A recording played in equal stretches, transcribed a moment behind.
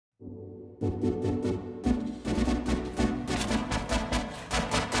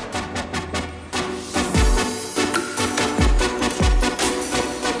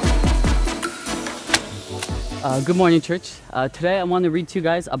Good morning, church. Today I want to read to you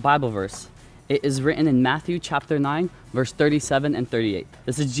guys a Bible verse. It is written in Matthew chapter 9, verse 37 and 38.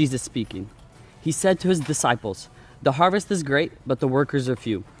 This is Jesus speaking. He said to his disciples, "The harvest is great, but the workers are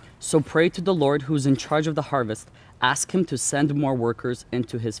few. So pray to the Lord who is in charge of the harvest. Ask him to send more workers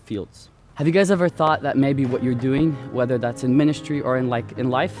into his fields." Have you guys ever thought that maybe what you're doing, whether that's in ministry or in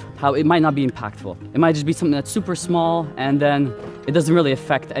life, how it might not be impactful? It might just be something that's super small and then it doesn't really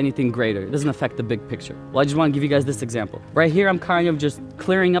affect anything greater. It doesn't affect the big picture. Well, I just want to give you guys this example. Right here, I'm kind of just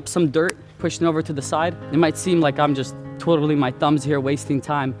clearing up some dirt, pushing over to the side. It might seem like I'm just twiddling my thumbs here, wasting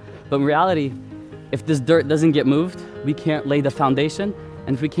time. But in reality, if this dirt doesn't get moved, we can't lay the foundation.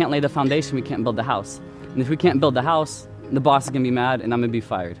 And if we can't lay the foundation, we can't build the house. And if we can't build the house, the boss is gonna be mad and I'm gonna be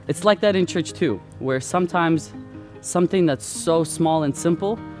fired. It's like that in church too, where sometimes something that's so small and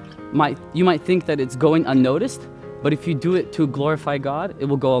simple, you might think that it's going unnoticed, but if you do it to glorify God, it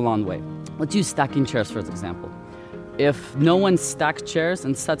will go a long way. Let's use stacking chairs for example. If no one stacks chairs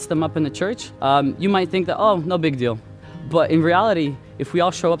and sets them up in the church, you might think that, oh, no big deal. But in reality, if we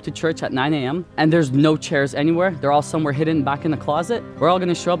all show up to church at 9 a.m. and there's no chairs anywhere, they're all somewhere hidden back in the closet, we're all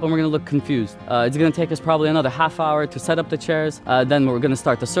gonna show up and we're gonna look confused. It's gonna take us probably another half hour to set up the chairs, then we're gonna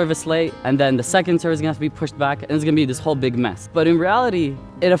start the service late, and then the second service is gonna have to be pushed back, and it's gonna be this whole big mess. But in reality,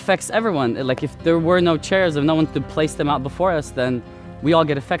 it affects everyone. Like if there were no chairs, if no one could place them out before us, then we all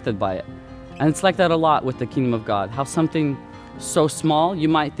get affected by it. And it's like that a lot with the kingdom of God, how something so small, you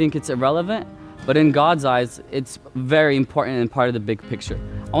might think it's irrelevant, but in God's eyes, it's very important and part of the big picture.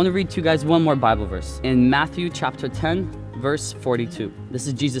 I want to read to you guys one more Bible verse. In Matthew chapter 10, verse 42. This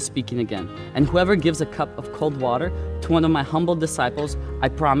is Jesus speaking again. "And whoever gives a cup of cold water to one of my humble disciples, I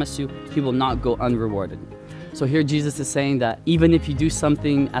promise you, he will not go unrewarded." So here Jesus is saying that even if you do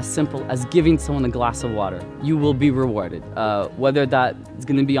something as simple as giving someone a glass of water, you will be rewarded. Whether that is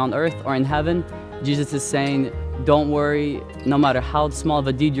going to be on earth or in heaven, Jesus is saying, don't worry, no matter how small of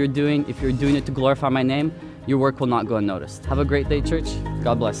a deed you're doing, if you're doing it to glorify my name, your work will not go unnoticed. Have a great day, church.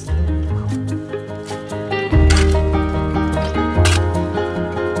 God bless.